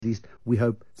least we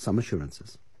hope, some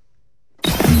assurances.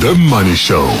 The Money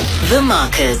Show. The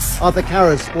Markets. Arthur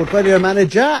Karas, Portfolio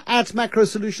Manager at Macro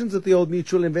Solutions at the Old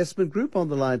Mutual Investment Group, on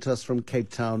the line to us from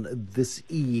Cape Town this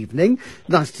evening.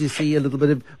 Nice to see a little bit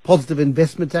of positive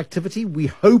investment activity, we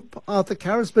hope, Arthur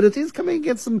Karas, but it is coming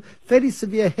against some fairly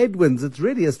severe headwinds. It's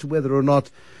really as to whether or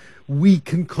not we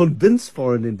can convince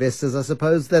foreign investors, I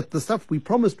suppose, that the stuff we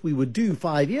promised we would do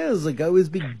 5 years ago is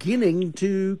beginning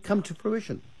to come to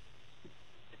fruition.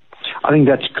 I think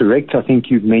that's correct. I think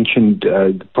you've mentioned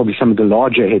probably some of the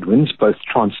larger headwinds, both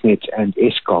Transnet and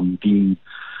Eskom being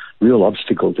real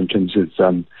obstacles in terms of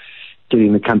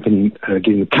getting the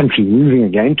country moving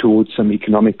again towards some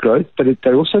economic growth. But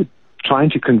they're also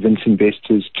trying to convince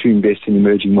investors to invest in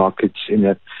emerging markets in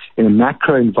a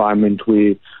macro environment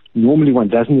where normally one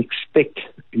doesn't expect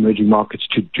emerging markets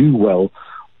to do well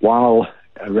while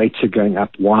rates are going up,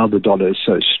 while the dollar is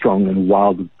so strong, and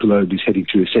while the globe is heading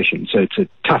to recession. So it's a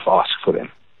tough ask for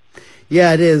them.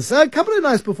 Yeah, it is. A couple of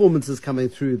nice performances coming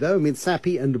through, though. I mean,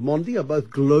 Sappi and Mondi are both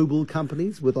global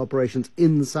companies with operations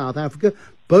in South Africa.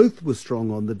 Both were strong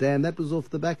on the day, and that was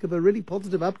off the back of a really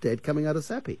positive update coming out of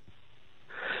Sappi.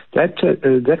 That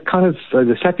kind of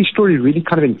the Sappi story really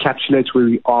kind of encapsulates where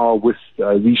we are with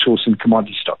resource and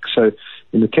commodity stocks. So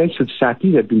in the case of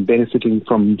Sappi, they've been benefiting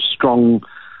from strong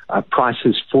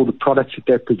prices for the products that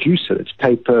they produce. So it's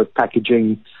paper,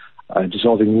 packaging,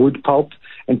 dissolving wood pulp,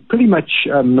 and pretty much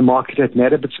the market had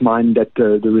made up its mind that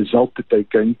the result that they're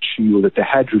going to, or that they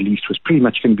had released, was pretty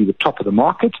much going to be the top of the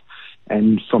market,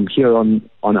 and from here on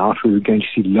out we were going to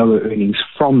see lower earnings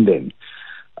from them.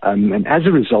 And as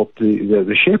a result,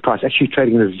 the share price actually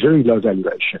trading at a very low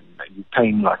valuation. You're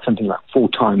paying something like 4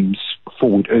 times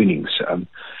forward earnings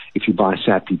if you buy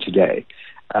Sappi today.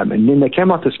 And then they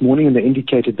came out this morning and they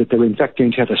indicated that they were in fact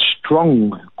going to have a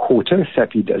strong quarter.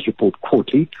 Sappi does report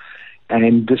quarterly,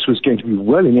 and this was going to be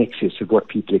well in excess of what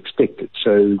people expected.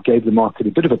 So gave the market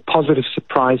a bit of a positive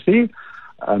surprise there,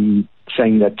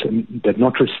 saying that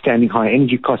notwithstanding high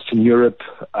energy costs in Europe,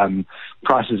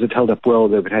 prices had held up well.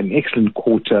 They've had an excellent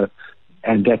quarter,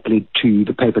 and that led to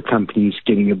the paper companies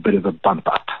getting a bit of a bump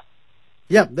up.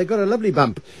 Yeah, they got a lovely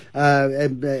bump.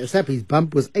 Sappi's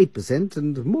bump was 8%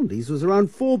 and Mondi's was around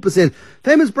 4%.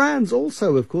 Famous brands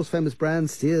also, of course, famous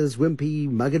brands, Steers, Wimpy,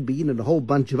 Mugg & Bean and a whole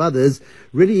bunch of others,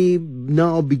 really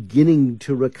now beginning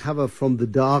to recover from the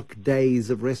dark days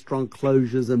of restaurant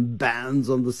closures and bans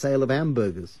on the sale of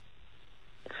hamburgers.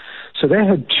 So they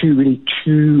had two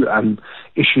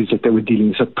issues that they were dealing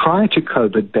with. So prior to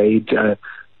COVID,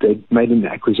 they'd made an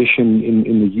acquisition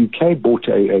in the UK, bought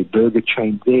a burger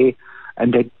chain there,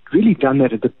 and they'd really done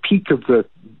that at the peak of the,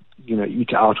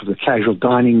 eat out of the casual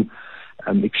dining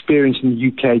experience in the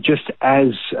UK, just as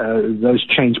those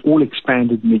chains all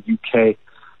expanded in the UK.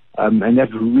 And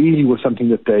that really was something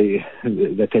that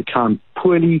they timed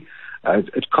poorly.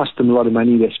 It cost them a lot of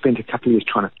money. They spent a couple of years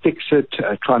trying to fix it,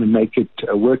 trying to make it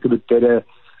work a bit better.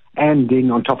 And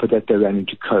then on top of that, they ran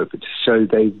into COVID. So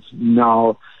they've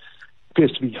now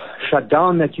appears to be shut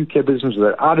down, that UK business.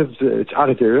 They're it's out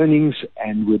of their earnings,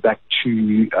 and we're back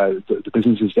to the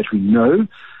businesses that we know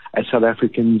as South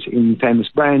Africans in famous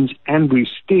brands, and we're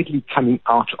steadily coming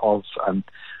out of the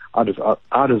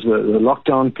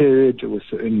lockdown period with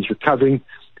the earnings recovering.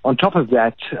 On top of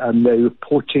that, they're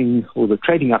reporting, or the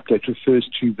trading update refers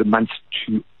to the months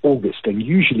to August, and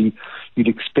usually you'd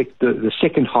expect the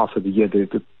second half of the year,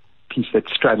 the piece that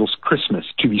straddles Christmas,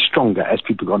 to be stronger as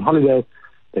people go on holiday.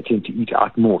 They tend to eat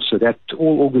out more. So that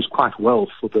all augurs quite well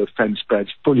for the famous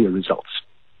brands' full year results.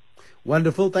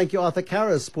 Wonderful. Thank you, Arthur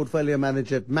Karas, Portfolio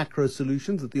Manager at Macro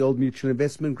Solutions at the Old Mutual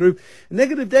Investment Group. A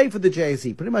negative day for the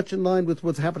JSE, pretty much in line with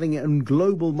what's happening in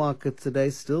global markets today.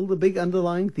 Still the big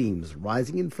underlying themes: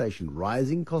 rising inflation,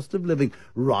 rising cost of living,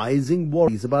 rising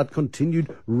worries about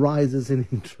continued rises in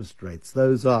interest rates.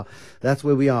 That's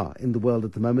where we are in the world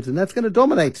at the moment, and that's going to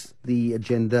dominate the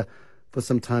agenda for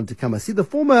some time to come. I see the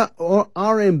former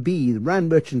RMB, Rand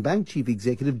Merchant Bank Chief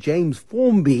Executive, James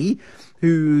Formby,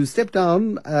 who stepped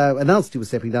down, announced he was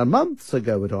stepping down months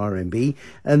ago at RMB,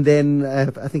 and then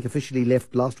I think officially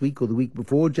left last week or the week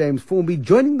before. James Formby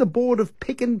joining the board of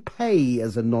Pick n Pay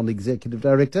as a non-executive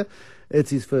director.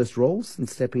 It's his first role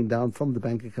since stepping down from the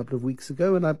bank a couple of weeks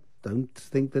ago, and I don't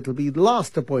think that'll be the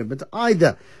last appointment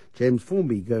either. James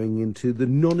Formby going into the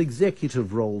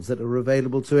non-executive roles that are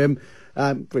available to him.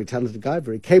 Very talented guy,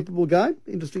 very capable guy.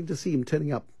 Interesting to see him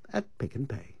turning up at Pick n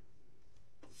Pay.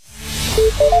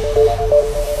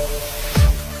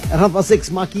 At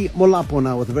 6:30, Maki Molapo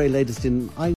now with the very latest in